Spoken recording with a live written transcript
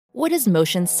What does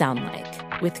motion sound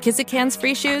like? With Kizik Hands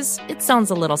Free Shoes, it sounds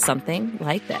a little something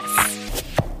like this.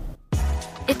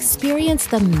 Experience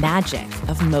the magic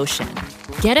of motion.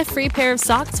 Get a free pair of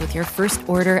socks with your first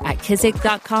order at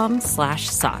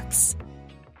kizik.com/socks.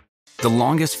 The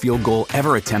longest field goal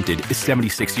ever attempted is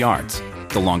 76 yards.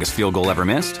 The longest field goal ever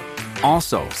missed?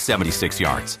 Also 76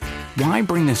 yards. Why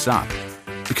bring this up?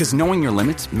 Because knowing your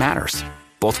limits matters,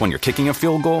 both when you're kicking a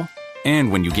field goal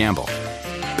and when you gamble.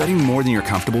 Betting more than you're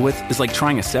comfortable with is like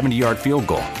trying a 70-yard field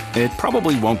goal. It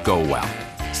probably won't go well.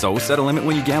 So set a limit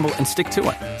when you gamble and stick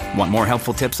to it. Want more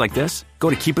helpful tips like this?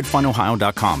 Go to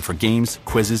keepitfunohio.com for games,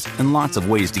 quizzes, and lots of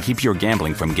ways to keep your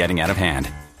gambling from getting out of hand.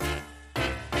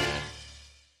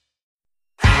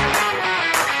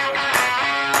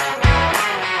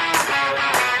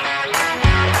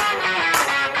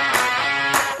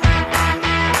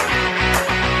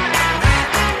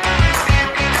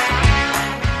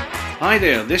 Hi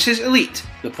there, this is Elite,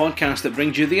 the podcast that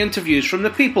brings you the interviews from the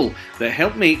people that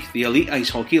help make the Elite Ice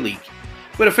Hockey League.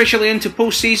 We're officially into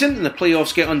postseason and the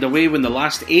playoffs get underway when the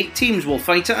last 8 teams will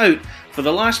fight it out for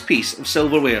the last piece of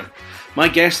silverware. My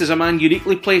guest is a man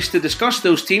uniquely placed to discuss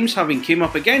those teams, having came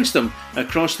up against them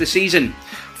across the season.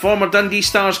 Former Dundee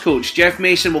Stars coach Jeff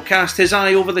Mason will cast his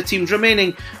eye over the teams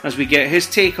remaining as we get his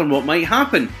take on what might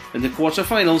happen in the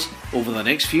quarterfinals over the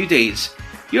next few days.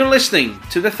 You're listening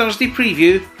to the Thursday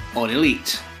preview on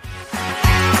Elite.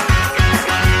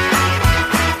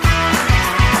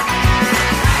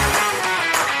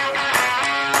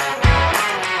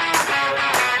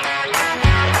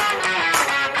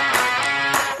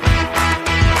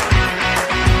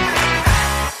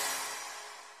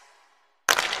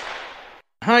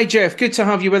 Hi Jeff, good to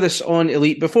have you with us on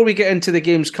Elite. Before we get into the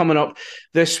games coming up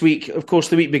this week, of course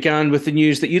the week began with the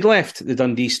news that you'd left the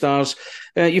Dundee Stars.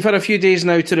 You've had a few days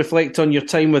now to reflect on your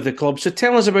time with the club, so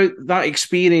tell us about that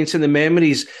experience and the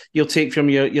memories you'll take from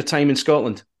your time in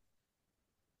Scotland.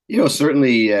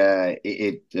 Certainly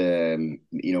it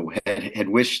had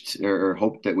wished or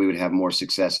hoped that we would have more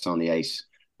success on the ice.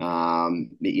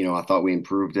 I thought we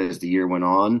improved as the year went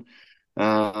on.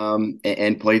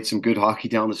 And played some good hockey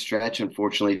down the stretch.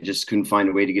 Unfortunately, just couldn't find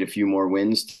a way to get a few more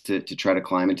wins to try to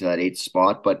climb into that 8th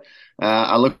spot. But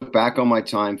I look back on my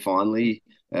time fondly,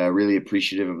 really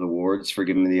appreciative of the Wards for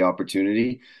giving me the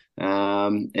opportunity.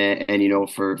 And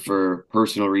for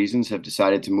personal reasons, have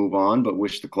decided to move on, but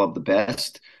wish the club the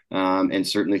best. And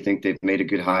certainly think they've made a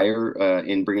good hire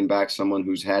in bringing back someone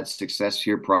who's had success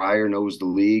here prior, knows the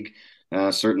league.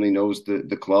 Certainly knows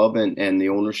the club and the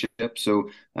ownership. So,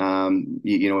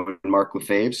 Mark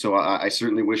Lefebvre. So I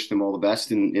certainly wish them all the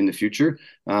best in the future.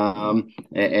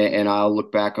 And I'll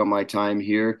look back on my time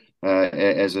here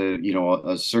as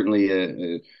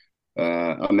certainly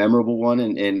a memorable one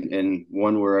and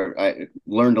one where I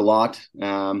learned a lot,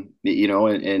 and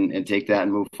take that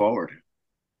and move forward.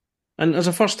 And as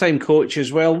a first-time coach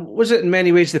as well, was it in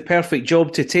many ways the perfect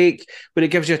job to take, where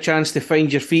it gives you a chance to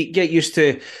find your feet, get used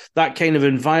to that kind of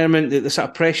environment, the sort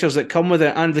of pressures that come with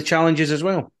it, and the challenges as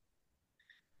well?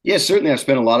 Yeah, certainly. I've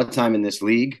spent a lot of time in this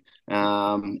league,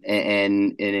 and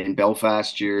in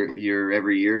Belfast, you're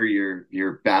every year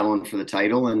you're battling for the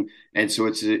title, and so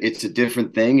it's a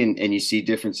different thing, and you see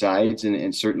different sides,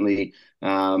 and certainly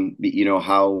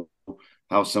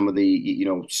how some of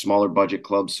the smaller budget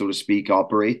clubs, so to speak,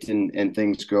 operate and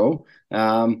things go.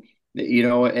 And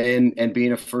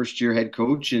being a first year head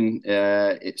coach, and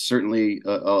it's certainly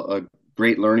a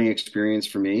great learning experience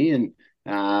for me. And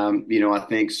I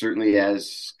think certainly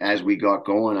as we got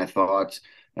going, I thought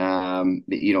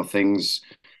things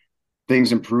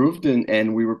improved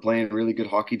and we were playing really good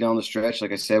hockey down the stretch.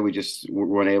 Like I said, we just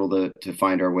weren't able to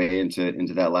find our way into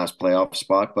that last playoff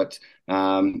spot, but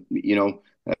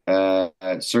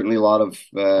certainly a lot of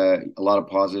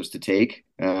positives to take,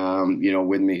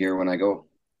 with me here when I go.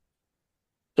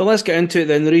 So let's get into it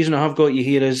then. The reason I have got you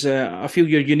here is I feel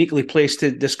you're uniquely placed to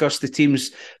discuss the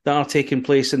teams that are taking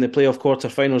place in the playoff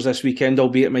quarterfinals this weekend,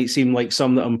 albeit it might seem like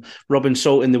some that I'm rubbing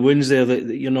salt in the wounds there,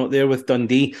 that you're not there with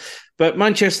Dundee. But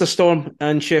Manchester Storm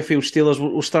and Sheffield Steelers,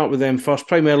 we'll start with them first,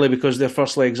 primarily because their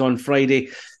first leg's on Friday.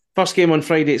 First game on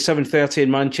Friday at 7:30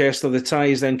 in Manchester. The tie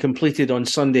is then completed on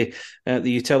Sunday at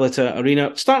the Utilita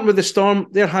Arena. Starting with the Storm,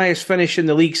 their highest finish in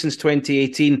the league since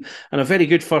 2018 and a very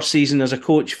good first season as a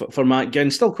coach for Matt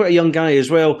Ginn. Still quite a young guy as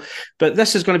well, but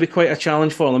this is going to be quite a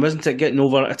challenge for them, isn't it, getting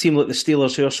over a team like the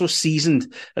Steelers who are so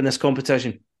seasoned in this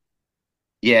competition?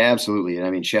 Yeah, absolutely. And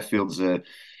I mean, Sheffield's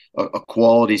a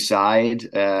quality side.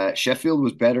 Sheffield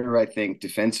was better, I think,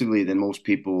 defensively than most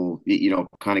people,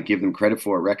 kind of give them credit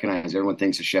for. Recognize everyone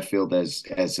thinks of Sheffield as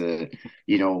a,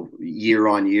 year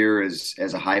on year as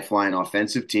a high flying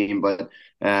offensive team, but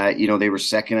they were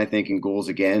second, I think, in goals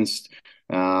against.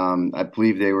 I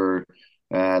believe they were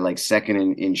like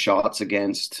second in shots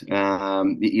against.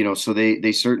 So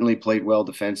they certainly played well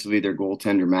defensively. Their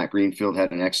goaltender Matt Greenfield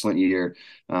had an excellent year.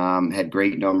 Had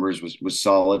great numbers. Was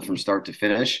solid from start to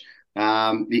finish.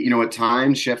 At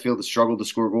times Sheffield has struggled to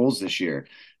score goals this year.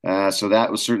 So that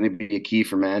will certainly be a key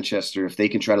for Manchester if they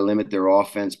can try to limit their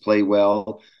offense, play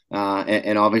well,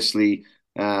 and obviously.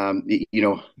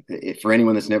 For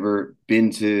anyone that's never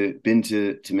been to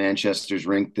Manchester's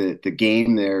rink, the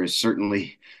game there is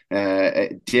certainly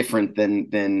different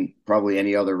than probably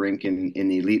any other rink in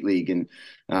the Elite League, and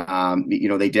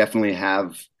they definitely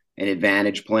have an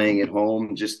advantage playing at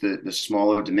home. Just the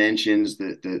smaller dimensions,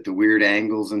 the weird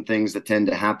angles and things that tend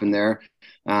to happen there,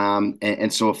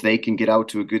 and so if they can get out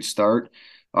to a good start.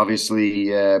 Obviously,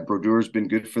 Brodeur's been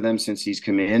good for them since he's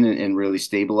come in and really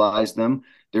stabilized them.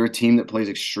 They're a team that plays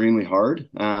extremely hard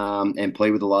and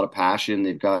play with a lot of passion.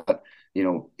 They've got,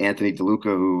 Anthony DeLuca,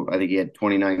 who I think he had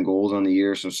 29 goals on the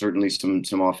year, so certainly some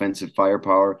offensive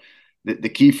firepower. The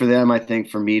key for them, I think,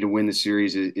 for me to win the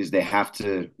series is they have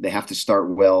to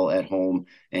start well at home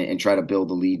and try to build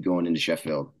the lead going into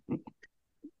Sheffield.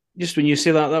 Just when you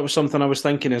say that was something I was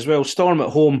thinking as well. Storm at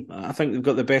home, I think they've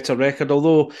got the better record,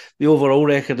 although the overall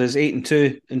record is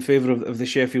 8-2 in favour of the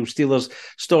Sheffield Steelers.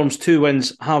 Storm's 2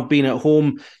 wins have been at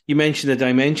home. You mentioned the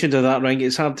dimensions of that ring.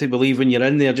 It's hard to believe when you're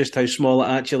in there just how small it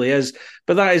actually is.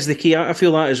 But that is the key. I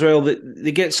feel that as well, that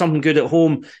they get something good at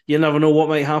home. You never know what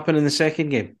might happen in the second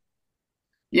game.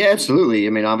 Yeah, absolutely. I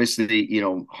mean, obviously,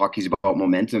 hockey's about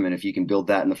momentum, and if you can build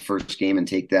that in the first game and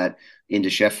take that into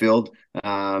Sheffield,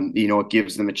 it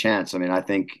gives them a chance. I mean, I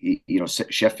think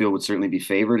Sheffield would certainly be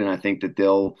favored, and I think that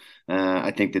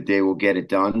they will get it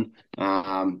done.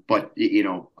 But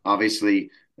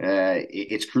obviously,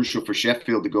 it's crucial for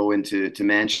Sheffield to go into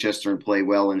Manchester and play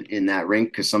well in that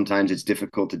rink, because sometimes it's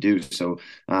difficult to do. So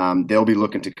they'll be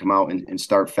looking to come out and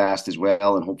start fast as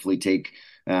well, and hopefully take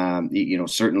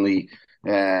certainly.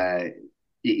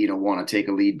 Want to take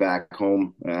a lead back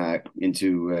home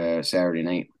into Saturday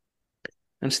night.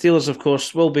 And Steelers, of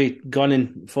course, will be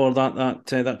gunning for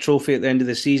that trophy at the end of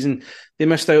the season. They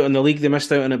missed out on the league. They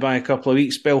missed out on it by a couple of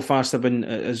weeks. Belfast have been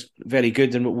as very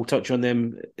good, and we'll touch on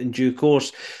them in due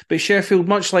course. But Sheffield,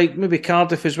 much like maybe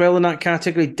Cardiff as well in that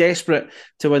category, desperate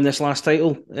to win this last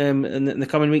title in the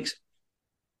coming weeks.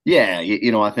 Yeah,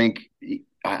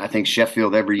 I think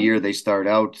Sheffield, every year they start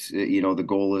out, the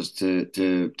goal is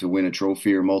to win a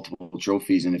trophy or multiple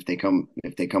trophies, and if they come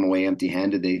away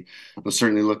empty-handed, they'll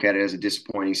certainly look at it as a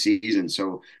disappointing season.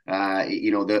 So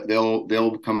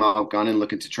they'll come out gunning,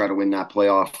 looking to try to win that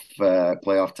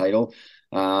playoff title.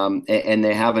 And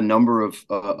they have a number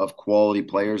of quality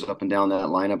players up and down that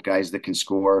lineup, guys that can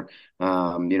score.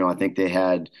 I think they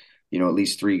had at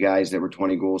least 3 guys that were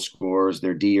 20-goal scorers.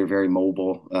 Their D are very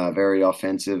mobile, very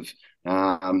offensive.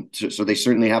 So they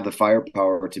certainly have the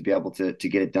firepower to be able to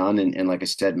get it done. And like I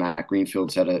said, Matt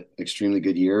Greenfield's had an extremely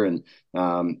good year and,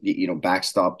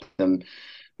 backstopped them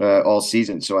all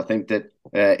season. So I think that,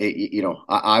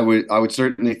 I would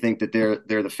certainly think that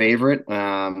they're the favorite,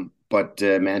 but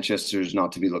Manchester's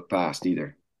not to be looked past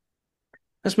either.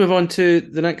 Let's move on to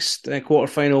the next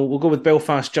quarterfinal. We'll go with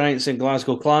Belfast Giants and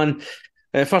Glasgow Clan.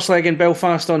 First leg in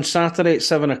Belfast on Saturday at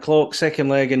 7:00. Second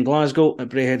leg in Glasgow at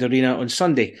Braehead Arena on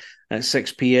Sunday at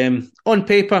 6 p.m. On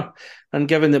paper, and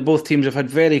given that both teams have had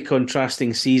very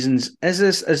contrasting seasons, is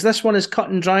this one as cut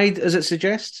and dried as it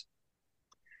suggests?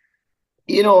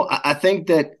 I think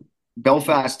that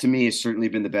Belfast, to me, has certainly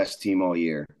been the best team all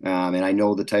year. And I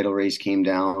know the title race came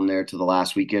down there to the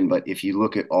last weekend, but if you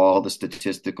look at all the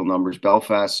statistical numbers,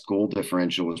 Belfast's goal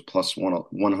differential was plus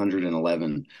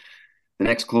 111. The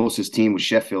next closest team was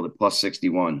Sheffield at plus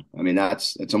 61. I mean,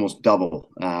 it's almost double.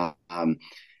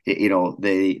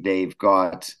 They've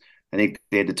got, I think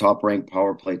they had the top ranked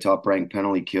power play, top ranked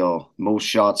penalty kill, most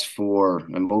shots for,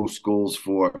 and most goals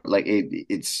for. Like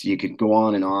it's you could go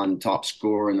on and on. Top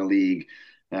scorer in the league,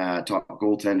 top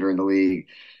goaltender in the league.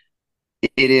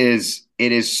 It is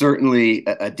certainly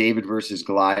a David versus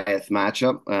Goliath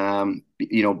matchup.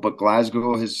 But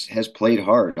Glasgow has played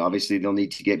hard. Obviously, they'll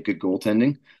need to get good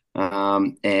goaltending.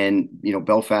 And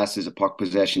Belfast is a puck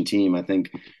possession team. I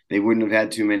think they wouldn't have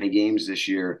had too many games this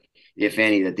year, if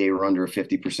any, that they were under a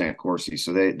 50% Corsi.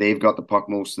 So they've got the puck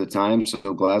most of the time.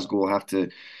 So Glasgow will have to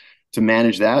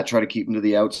manage that, try to keep them to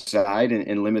the outside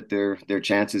and limit their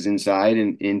chances inside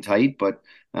and in tight. But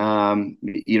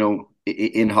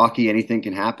in hockey, anything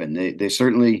can happen. They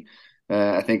certainly,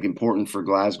 I think, important for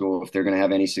Glasgow, if they're going to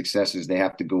have any successes, they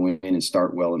have to go in and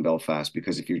start well in Belfast,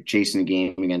 because if you're chasing a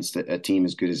game against a team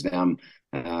as good as them,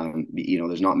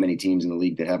 there's not many teams in the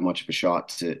league that have much of a shot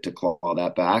to claw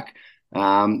that back.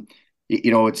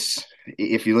 It's,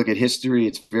 if you look at history,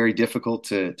 it's very difficult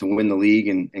to win the league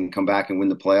and come back and win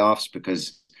the playoffs,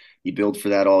 because you build for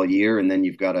that all year, and then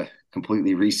you've got to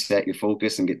completely reset your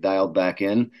focus and get dialed back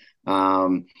in.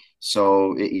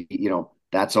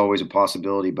 That's always a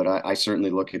possibility, but I certainly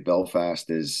look at Belfast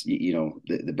as,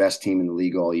 the best team in the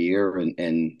league all year,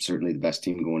 and certainly the best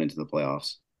team going into the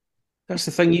playoffs. That's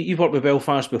the thing. You've worked with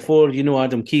Belfast before. You know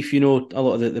Adam Keefe. You know a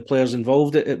lot of the players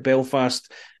involved at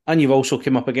Belfast, and you've also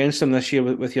come up against them this year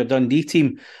with your Dundee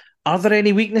team. Are there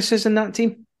any weaknesses in that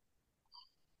team?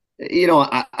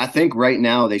 I think right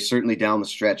now they certainly down the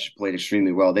stretch played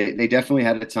extremely well. They definitely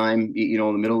had a time, in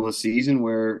the middle of the season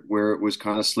where it was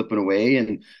kind of slipping away,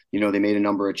 and they made a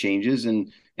number of changes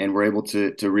and were able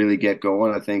to really get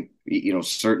going. I think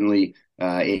certainly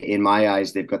in my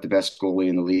eyes they've got the best goalie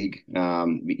in the league.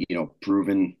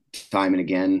 Proven time and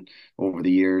again over the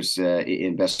years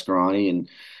in Beskorany, and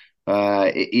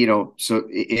so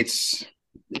it's.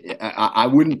 I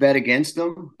wouldn't bet against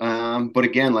them, but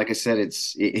again, like I said,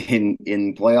 it's in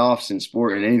playoffs and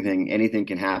sport and anything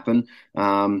can happen.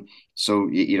 So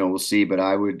we'll see, but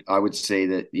I would say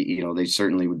that they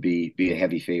certainly would be a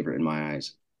heavy favorite in my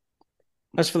eyes.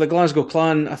 As for the Glasgow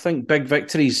Clan, I think big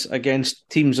victories against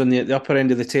teams on the upper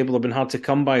end of the table have been hard to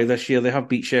come by this year. They have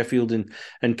beat Sheffield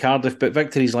and Cardiff, but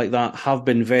victories like that have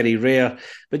been very rare.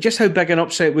 But just how big an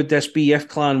upset would this be if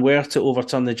Clan were to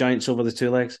overturn the Giants over the two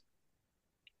legs?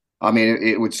 I mean,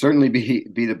 it would certainly be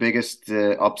the biggest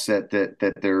upset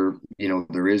that there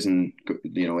is in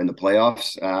the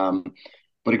playoffs.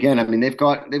 But again, I mean, they've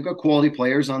got quality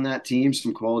players on that team,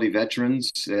 some quality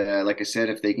veterans. Like I said,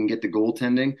 if they can get the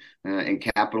goaltending and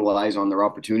capitalize on their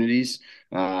opportunities,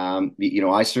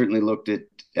 I certainly looked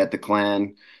at the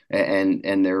Clan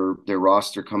and their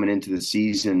roster coming into the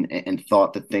season and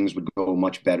thought that things would go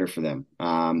much better for them,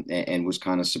 and was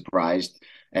kind of surprised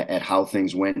at how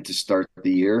things went to start the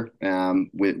year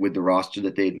with the roster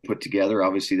that they'd put together.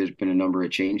 Obviously, there's been a number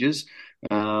of changes,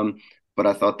 but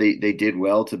I thought they did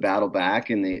well to battle back,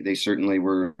 and they certainly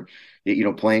were,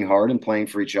 playing hard and playing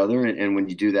for each other. And when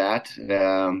you do that,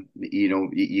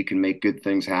 you can make good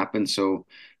things happen. So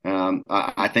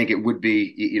I think it would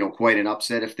be, quite an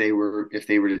upset if they were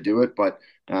to do it, but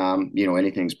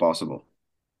anything's possible.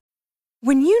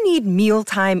 When you need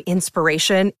mealtime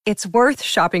inspiration, it's worth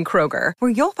shopping Kroger, where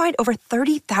you'll find over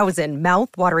 30,000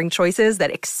 mouth-watering choices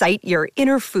that excite your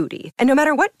inner foodie. And no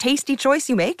matter what tasty choice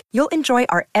you make, you'll enjoy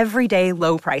our everyday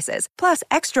low prices, plus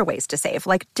extra ways to save,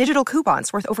 like digital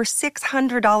coupons worth over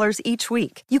 $600 each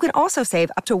week. You can also save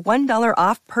up to $1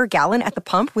 off per gallon at the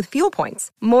pump with fuel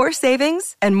points. More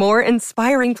savings and more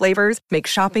inspiring flavors make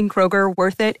shopping Kroger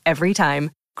worth it every time.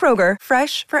 Kroger,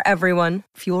 fresh for everyone.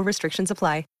 Fuel restrictions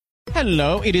apply.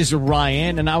 Hello, it is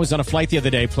Ryan, and I was on a flight the other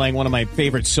day playing one of my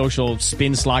favorite social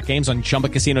spin slot games on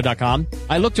ChumbaCasino.com.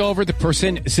 I looked over at the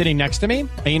person sitting next to me,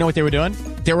 and you know what they were doing?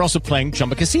 They were also playing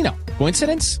Chumba Casino.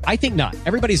 Coincidence? I think not.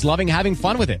 Everybody's loving having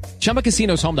fun with it. Chumba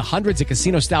Casino is home to hundreds of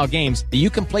casino-style games that you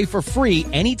can play for free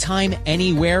anytime,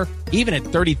 anywhere, even at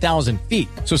 30,000 feet.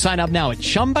 So sign up now at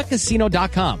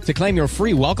ChumbaCasino.com to claim your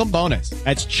free welcome bonus.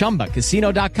 That's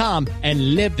ChumbaCasino.com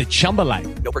and live the Chumba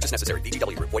life. No purchase necessary.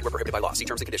 VGW. Void where prohibited by law. See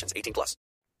terms and conditions. 18+.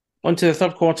 On to the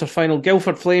third quarter final.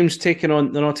 Guildford Flames taking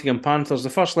on the Nottingham Panthers. The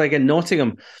first leg in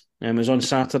Nottingham is on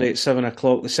Saturday at 7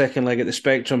 o'clock. The second leg at the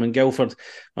Spectrum in Guildford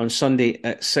on Sunday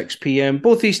at 6 p.m.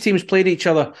 Both these teams played each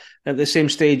other at the same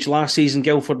stage last season.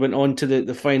 Guildford went on to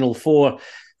the Final Four.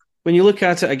 When you look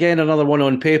at it again, another one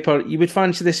on paper, you would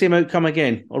fancy the same outcome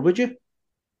again, or would you?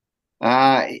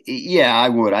 Yeah, I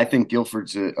would. I think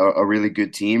Guildford's a really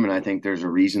good team, and I think there's a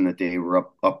reason that they were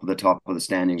up at the top of the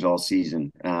standings all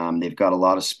season. They've got a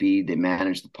lot of speed. They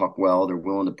manage the puck well. They're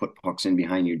willing to put pucks in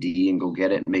behind your D and go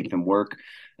get it and make them work.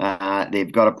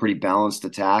 They've got a pretty balanced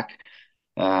attack.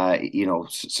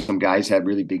 Some guys had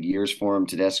really big years for him.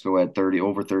 Tedesco had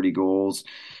over 30 goals.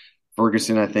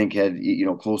 Ferguson, I think, had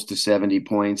close to 70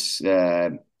 points.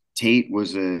 Tate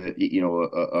was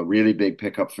a really big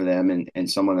pickup for them,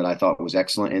 and someone that I thought was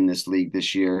excellent in this league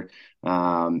this year.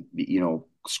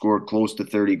 Scored close to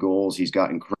 30 goals. He's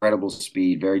got incredible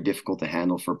speed, very difficult to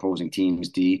handle for opposing teams.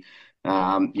 Ben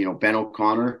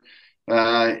O'Connor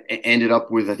ended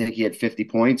up with, I think he had 50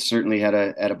 points. Certainly had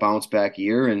a bounce back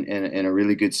year and a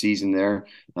really good season there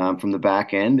from the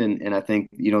back end. And I think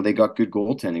they got good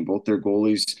goaltending. Both their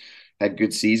goalies had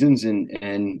good seasons, and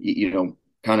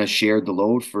kind of shared the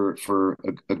load for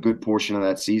a good portion of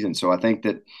that season. So I think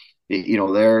that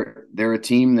they're a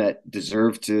team that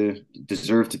deserve to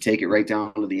take it right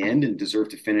down to the end and deserve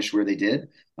to finish where they did.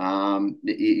 And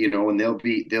they'll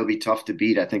be tough to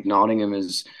beat. I think Nottingham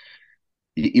is,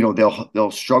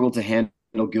 they'll struggle to handle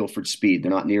Guildford's speed.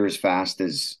 They're not near as fast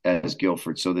as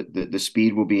Guildford, so the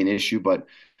speed will be an issue. But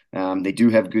they do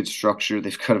have good structure.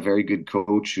 They've got a very good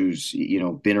coach who's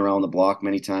been around the block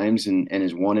many times and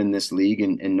has won in this league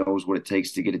and knows what it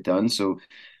takes to get it done. So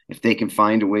if they can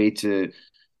find a way to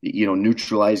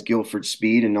neutralize Guildford's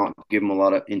speed and not give them a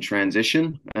lot of in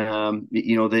transition,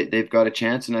 they've got a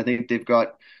chance. And I think they've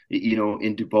got,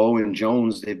 in Dubois and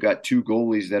Jones, they've got two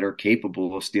goalies that are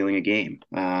capable of stealing a game.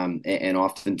 And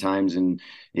oftentimes,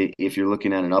 if you're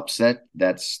looking at an upset,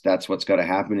 that's what's got to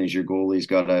happen is your goalie's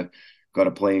got to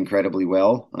play incredibly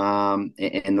well.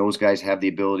 And those guys have the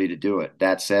ability to do it.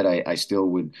 That said, I still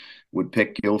would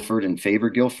pick Guildford and favor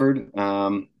Guildford.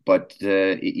 But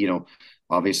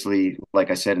obviously, like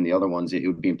I said in the other ones, it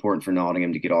would be important for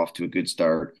Nottingham to get off to a good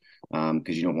start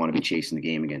because you don't want to be chasing the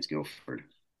game against Guildford.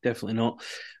 Definitely not.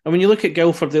 And when you look at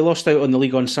Guildford, they lost out on the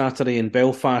league on Saturday in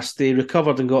Belfast. They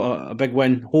recovered and got a big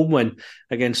win, home win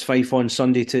against Fife on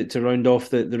Sunday to round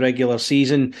off the regular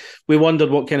season. We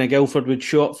wondered what kind of Guildford would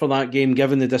show up for that game,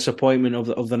 given the disappointment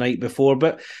of the night before.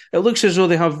 But it looks as though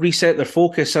they have reset their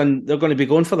focus and they're going to be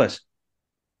going for this.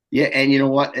 Yeah, and you know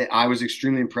what? I was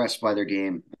extremely impressed by their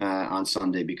game on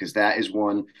Sunday because that is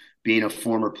one, being a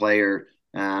former player,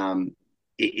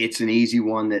 it's an easy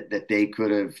one that they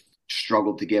could have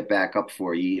struggled to get back up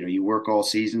for. You work all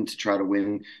season to try to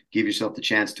win, give yourself the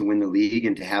chance to win the league,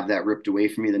 and to have that ripped away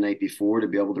from you the night before, to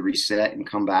be able to reset and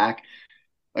come back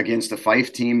against a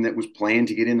Fife team that was playing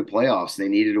to get in the playoffs. They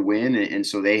needed a win, and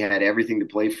so they had everything to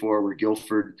play for, where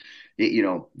Guildford,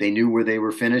 they knew where they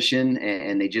were finishing,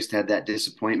 and they just had that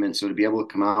disappointment. So to be able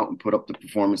to come out and put up the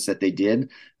performance that they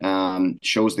did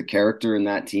shows the character in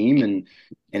that team, and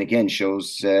again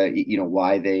shows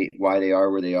why they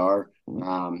are where they are.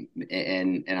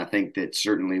 And I think that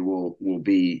certainly will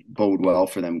bode well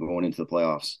for them going into the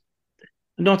playoffs.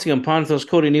 Nottingham Panthers,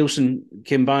 Corey Nielsen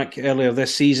came back earlier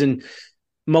this season.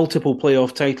 Multiple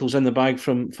playoff titles in the bag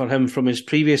for him from his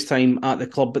previous time at the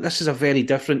club, but this is a very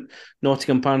different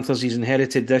Nottingham Panthers he's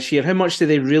inherited this year. How much do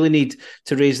they really need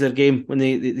to raise their game when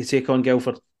they take on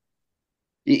Guildford?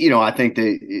 I think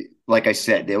like I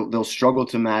said, they'll struggle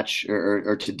to match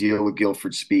or to deal with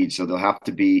Guildford's speed, so they'll have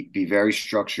to be very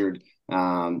structured.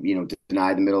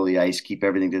 Deny the middle of the ice, keep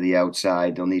everything to the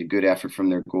outside. They'll need a good effort from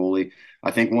their goalie. I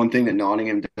think one thing that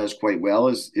Nottingham does quite well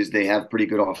is they have pretty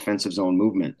good offensive zone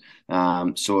movement.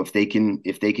 So if they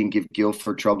can give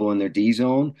Guildford trouble in their D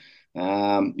zone,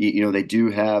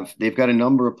 they've got a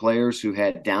number of players who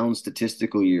had down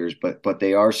statistical years, but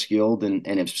they are skilled and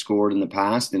have scored in the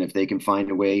past. And if they can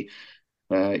find a way,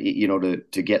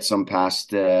 to get some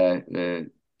past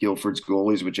Guildford's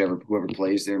goalies, whoever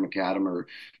plays there, McAdam or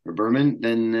Berman,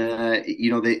 then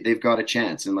they've got a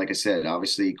chance. And like I said,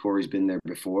 obviously Corey's been there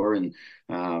before and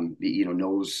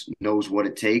knows what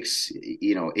it takes.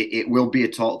 It will be a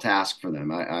tall task for them.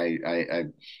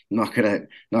 I'm not gonna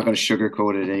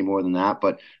sugarcoat it any more than that.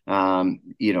 But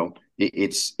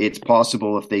it's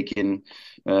possible if they can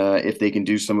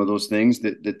do some of those things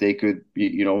that they could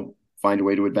find a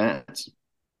way to advance.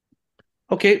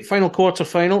 Okay, final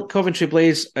quarter-final. Coventry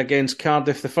Blaze against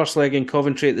Cardiff. The first leg in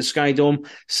Coventry at the Sky Dome,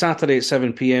 Saturday at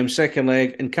 7 p.m. Second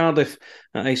leg in Cardiff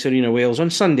at Ice Arena, Wales on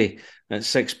Sunday at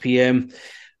 6 p.m.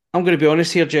 I'm going to be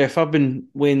honest here, Jeff. I've been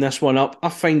weighing this one up. I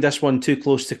find this one too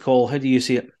close to call. How do you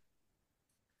see it?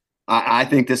 I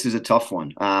think this is a tough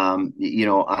one.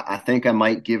 I think I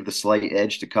might give the slight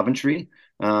edge to Coventry.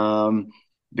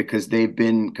 Because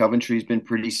Coventry's been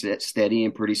pretty steady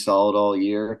and pretty solid all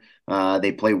year.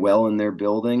 They play well in their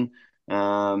building.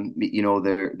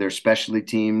 Their specialty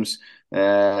teams,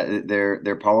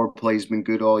 their power play's been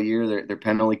good all year. Their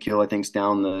penalty kill, I think, is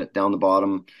down the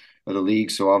bottom of the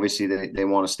league. So obviously they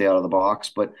want to stay out of the box.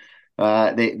 But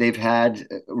they've had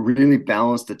a really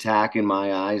balanced attack in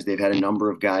my eyes. They've had a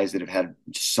number of guys that have had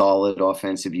solid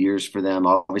offensive years for them.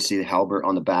 Obviously, Halbert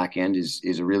on the back end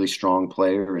is a really strong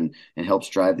player and helps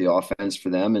drive the offense for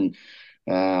them. And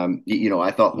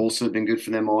I thought Hulse had been good for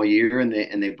them all year,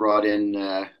 and they brought in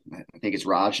I think it's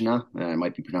Rajna. I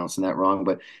might be pronouncing that wrong,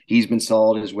 but he's been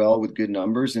solid as well with good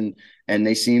numbers. And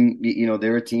they seem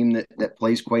they're a team that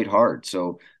plays quite hard.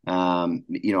 So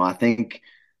I think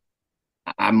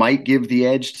I might give the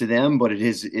edge to them, but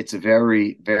it's a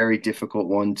very, very difficult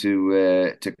one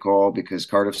to call because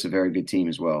Cardiff's a very good team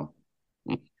as well.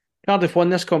 Cardiff won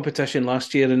this competition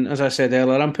last year, and as I said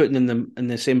earlier, I'm putting them in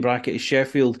the same bracket as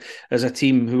Sheffield as a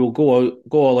team who will go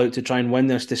all out to try and win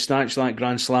this, to snatch that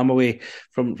Grand Slam away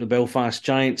from the Belfast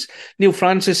Giants. Neil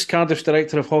Francis, Cardiff's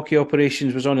Director of Hockey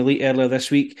Operations, was on Elite earlier this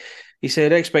week. He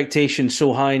said expectations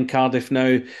so high in Cardiff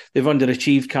now, they've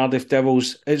underachieved Cardiff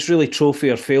Devils. It's really trophy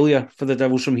or failure for the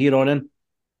Devils from here on in.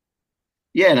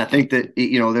 Yeah, and I think that,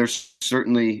 there's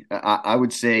certainly, I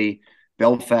would say,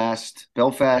 Belfast,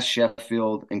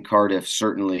 Sheffield, and Cardiff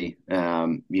certainly,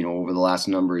 over the last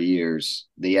number of years,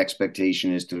 the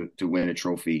expectation is to win a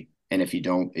trophy. And if you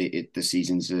don't, the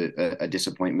season's a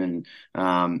disappointment.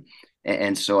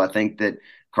 And so I think that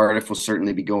Cardiff will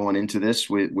certainly be going into this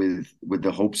with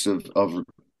the hopes of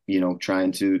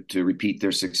trying to repeat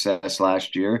their success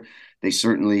last year. They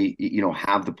certainly,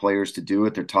 have the players to do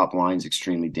it. Their top line is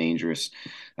extremely dangerous.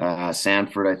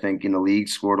 Sanford, I think, in the league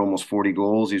scored almost 40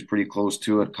 goals. He was pretty close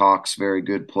to it. Cox, very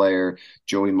good player.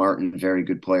 Joey Martin, very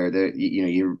good player.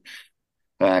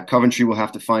 Coventry will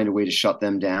have to find a way to shut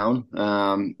them down.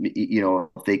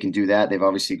 If they can do that, they've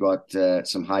obviously got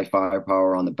some high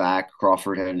firepower on the back.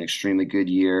 Crawford had an extremely good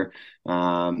year.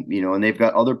 And they've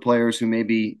got other players who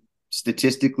maybe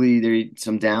statistically they're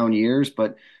some down years,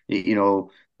 but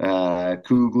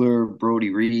Kugler, Brody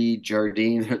Reed,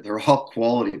 Jardine, they're all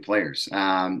quality players.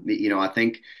 I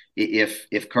think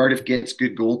if Cardiff gets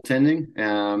good goaltending,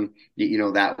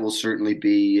 that will certainly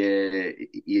be,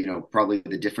 probably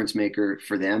the difference maker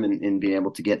for them in being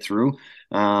able to get through.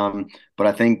 But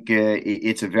I think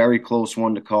it's a very close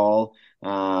one to call.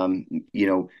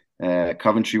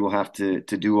 Coventry will have to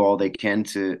do all they can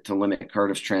to limit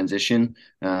Cardiff's transition.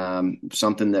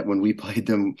 Something that when we played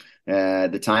them,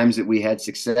 the times that we had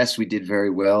success, we did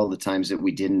very well. The times that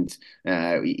we didn't,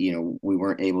 we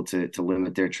weren't able to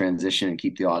limit their transition and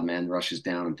keep the odd man rushes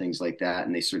down and things like that.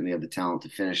 And they certainly have the talent to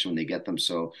finish when they get them.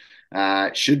 So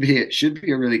should be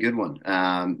a really good one.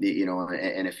 And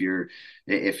if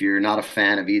you're not a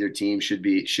fan of either team, should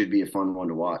be a fun one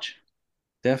to watch.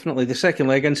 Definitely. The second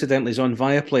leg, incidentally, is on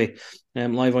Viaplay,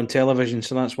 live on television,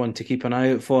 so that's one to keep an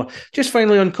eye out for. Just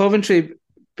finally on Coventry,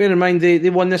 bear in mind they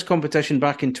won this competition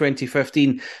back in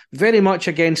 2015, very much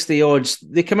against the odds.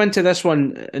 They come into this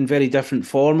one in very different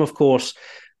form, of course,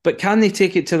 but can they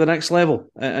take it to the next level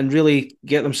and really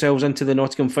get themselves into the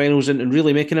Nottingham finals and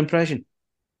really make an impression?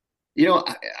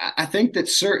 I think that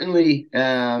certainly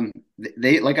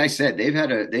they, like I said, they've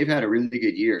had a really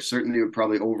good year. Certainly, would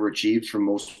probably overachieved from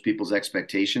most people's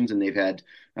expectations, and they've had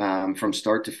from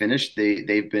start to finish.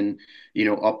 They've been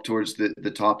up towards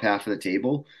the top half of the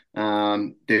table.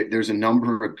 There's a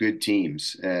number of good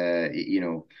teams that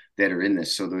are in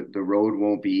this, so the road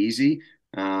won't be easy.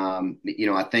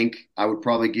 I think I would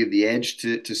probably give the edge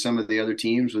to some of the other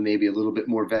teams with maybe a little bit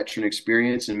more veteran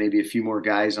experience and maybe a few more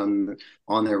guys on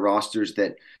their rosters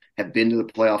that have been to the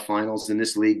playoff finals in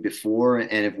this league before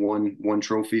and have won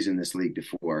trophies in this league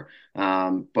before.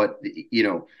 But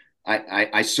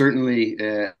I certainly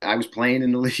I was playing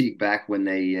in the league back when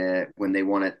they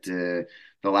won it the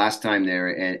last time there,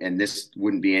 and this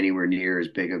wouldn't be anywhere near as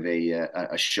big of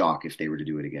a shock if they were to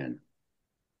do it again.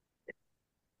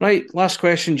 Right, last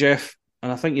question, Jeff,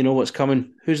 and I think you know what's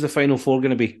coming. Who's the Final Four going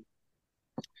to be?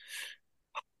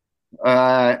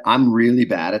 I'm really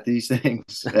bad at these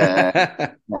things.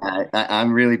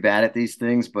 I'm really bad at these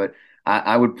things, but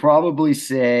I would probably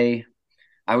say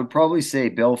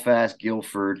Belfast,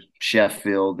 Guildford,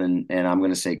 Sheffield, and I'm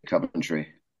going to say Coventry.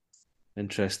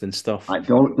 Interesting stuff.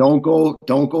 Don't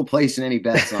go placing any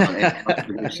bets on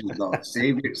it.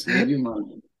 Save your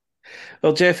money.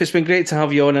 Well, Jeff, it's been great to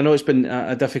have you on. I know it's been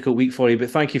a difficult week for you,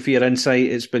 but thank you for your insight.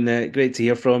 It's been great to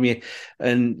hear from you,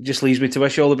 and just leaves me to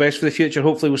wish you all the best for the future.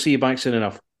 Hopefully we'll see you back soon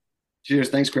enough. Cheers.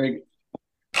 Thanks, Craig.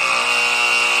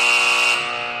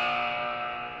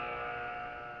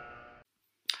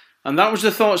 And that was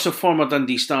the thoughts of former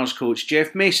Dundee Stars coach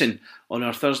Jeff Mason on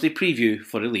our Thursday preview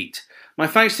for Elite. My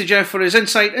thanks to Jeff for his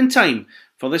insight and time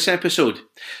for this episode.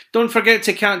 Don't forget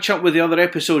to catch up with the other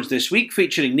episodes this week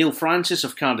featuring Neil Francis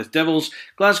of Cardiff Devils,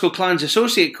 Glasgow Clans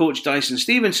associate coach Dyson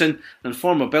Stevenson and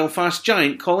former Belfast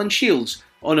Giant Colin Shields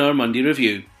on our Monday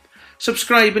review.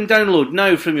 Subscribe and download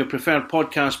now from your preferred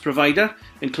podcast provider,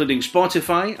 including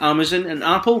Spotify, Amazon and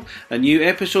Apple, and new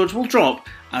episodes will drop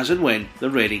as and when they're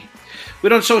ready.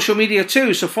 We're on social media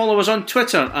too, so follow us on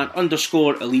Twitter at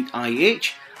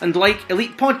 _EliteIH and like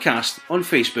Elite Podcast on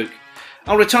Facebook.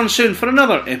 I'll return soon for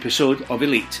another episode of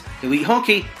Elite. Elite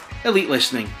Hockey, Elite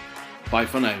Listening. Bye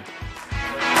for now.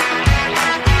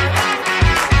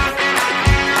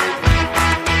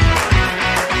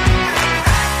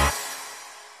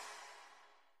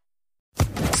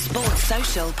 Sports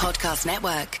Social Podcast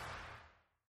Network.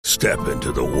 Step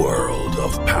into the world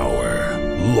of power,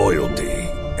 loyalty,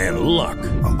 and luck.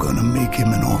 I'm gonna make him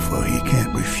an offer he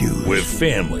can't refuse. With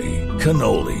family,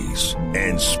 cannolis,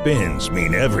 and spins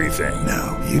mean everything.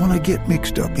 Now, you wanna get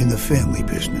mixed up in the family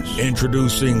business.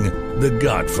 Introducing The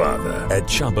Godfather at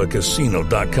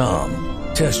ChumbaCasino.com.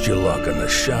 Test your luck in the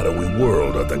shadowy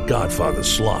world of The Godfather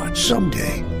slot.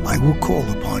 Someday, I will call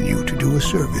upon you to do a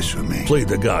service for me. Play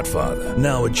The Godfather,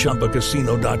 now at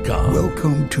ChumbaCasino.com.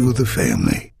 Welcome to the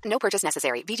family. No purchase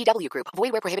necessary. VGW Group.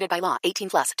 Void where prohibited by law.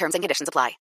 18+. Terms and conditions apply.